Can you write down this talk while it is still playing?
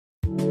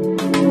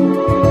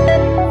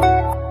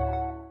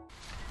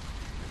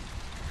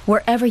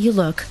Wherever you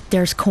look,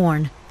 there's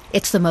corn.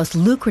 It's the most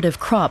lucrative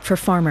crop for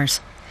farmers.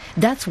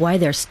 That's why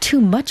there's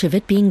too much of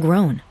it being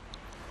grown.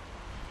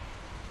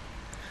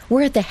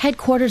 We're at the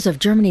headquarters of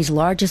Germany's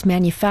largest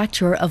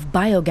manufacturer of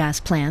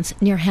biogas plants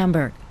near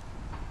Hamburg.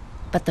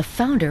 But the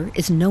founder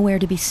is nowhere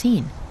to be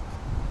seen.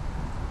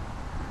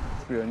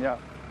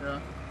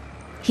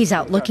 He's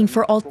out looking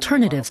for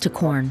alternatives to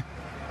corn.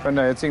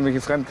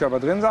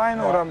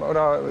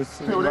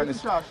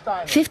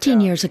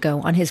 15 years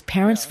ago, on his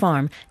parents'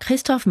 farm,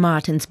 Christoph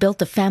Martens built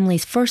the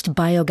family's first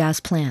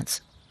biogas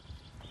plants.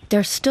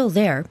 They're still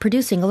there,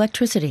 producing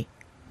electricity.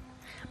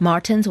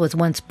 Martens was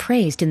once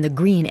praised in the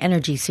green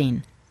energy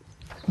scene.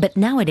 But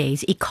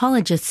nowadays,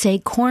 ecologists say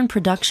corn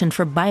production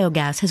for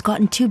biogas has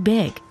gotten too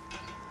big.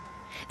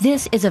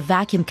 This is a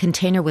vacuum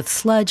container with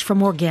sludge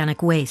from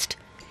organic waste.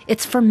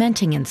 It's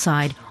fermenting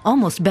inside,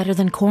 almost better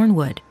than corn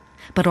would.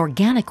 But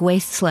organic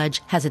waste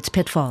sludge has its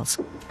pitfalls.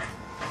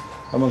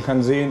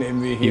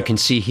 You can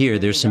see here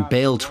there's some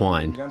bale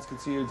twine.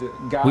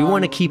 We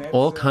want to keep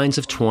all kinds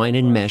of twine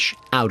and mesh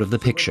out of the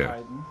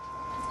picture.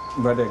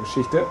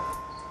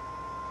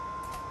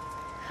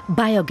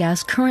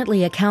 Biogas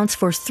currently accounts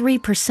for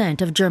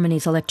 3% of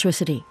Germany's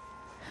electricity.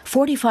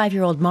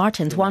 45-year-old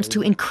Martens wants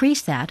to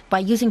increase that by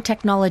using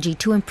technology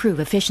to improve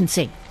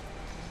efficiency.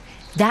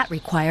 That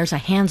requires a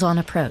hands-on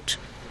approach.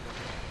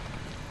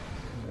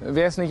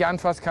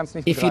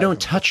 If you don't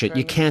touch it,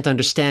 you can't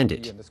understand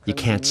it. You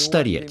can't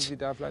study it.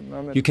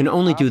 You can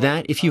only do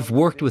that if you've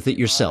worked with it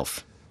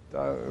yourself.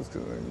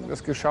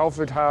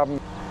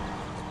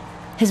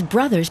 His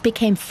brothers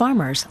became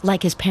farmers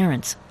like his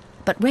parents,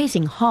 but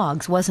raising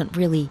hogs wasn't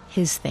really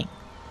his thing.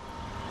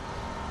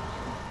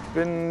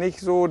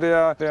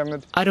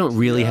 I don't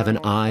really have an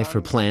eye for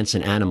plants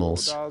and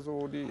animals.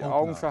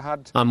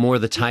 I'm more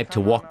the type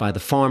to walk by the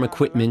farm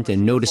equipment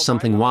and notice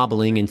something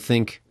wobbling and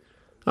think,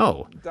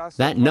 oh,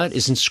 that nut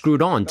isn't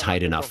screwed on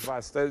tight enough.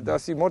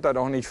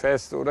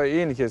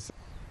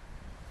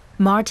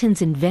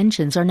 Martens'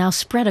 inventions are now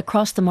spread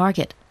across the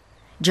market.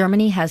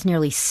 Germany has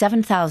nearly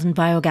 7,000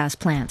 biogas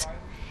plants,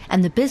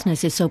 and the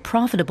business is so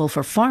profitable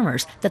for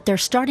farmers that they're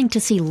starting to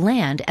see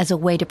land as a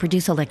way to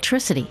produce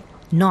electricity,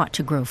 not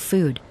to grow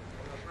food.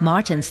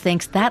 Martens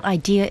thinks that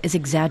idea is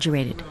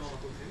exaggerated.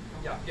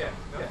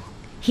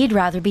 He'd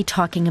rather be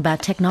talking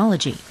about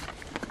technology.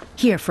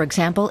 Here, for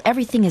example,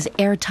 everything is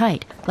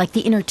airtight, like the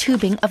inner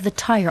tubing of the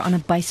tire on a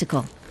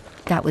bicycle.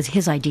 That was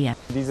his idea.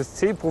 This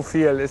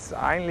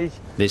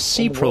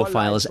C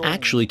profile is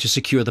actually to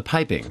secure the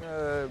piping,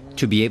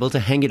 to be able to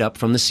hang it up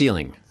from the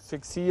ceiling.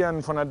 That's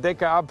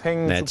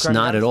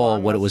not at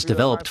all what it was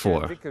developed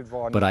for,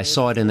 but I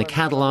saw it in the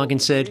catalog and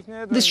said,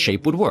 this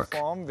shape would work.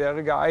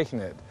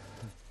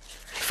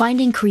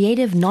 Finding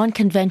creative,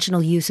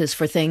 non-conventional uses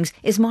for things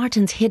is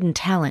Martens' hidden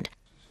talent.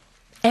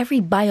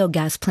 Every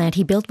biogas plant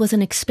he built was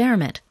an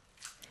experiment.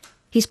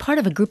 He's part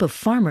of a group of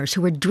farmers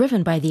who were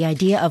driven by the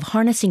idea of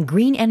harnessing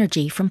green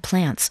energy from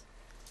plants.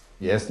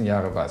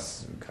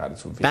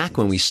 Back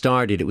when we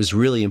started, it was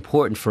really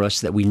important for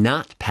us that we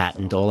not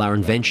patent all our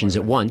inventions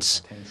at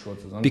once,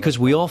 because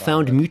we all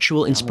found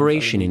mutual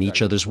inspiration in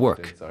each other's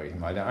work.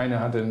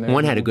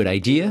 One had a good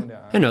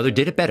idea, another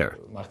did it better.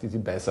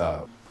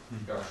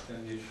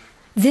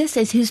 This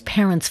is his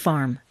parents'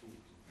 farm.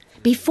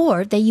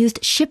 Before, they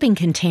used shipping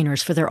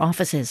containers for their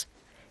offices.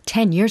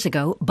 10 years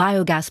ago,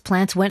 biogas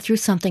plants went through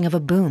something of a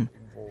boom.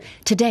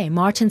 Today,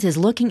 Martens is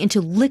looking into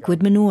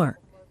liquid manure.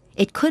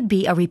 It could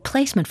be a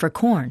replacement for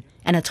corn,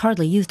 and it's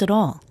hardly used at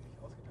all.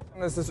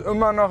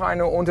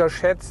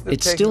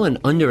 It's still an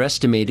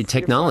underestimated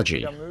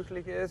technology.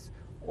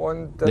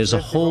 There's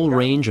a whole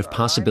range of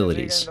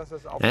possibilities,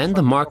 and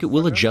the market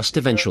will adjust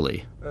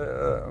eventually.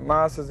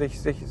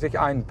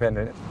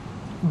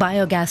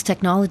 Biogas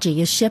technology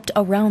is shipped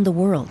around the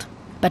world,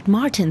 but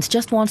Martens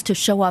just wants to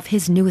show off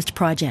his newest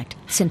project,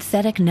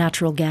 synthetic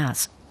natural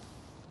gas.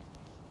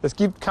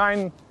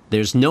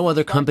 There's no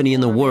other company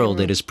in the world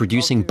that is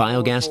producing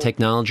biogas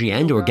technology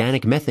and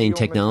organic methane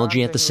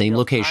technology at the same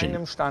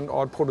location.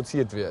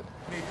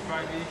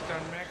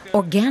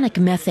 Organic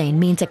methane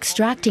means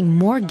extracting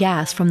more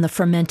gas from the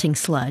fermenting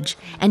sludge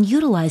and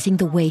utilizing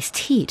the waste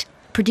heat,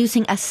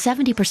 producing a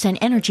 70%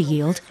 energy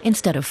yield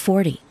instead of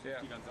 40%.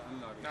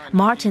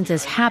 Martens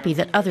is happy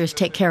that others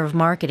take care of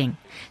marketing,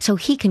 so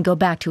he can go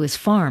back to his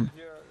farm.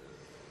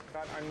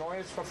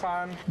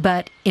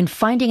 But in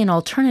finding an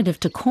alternative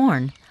to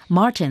corn,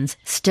 Martens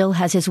still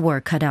has his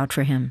work cut out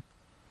for him.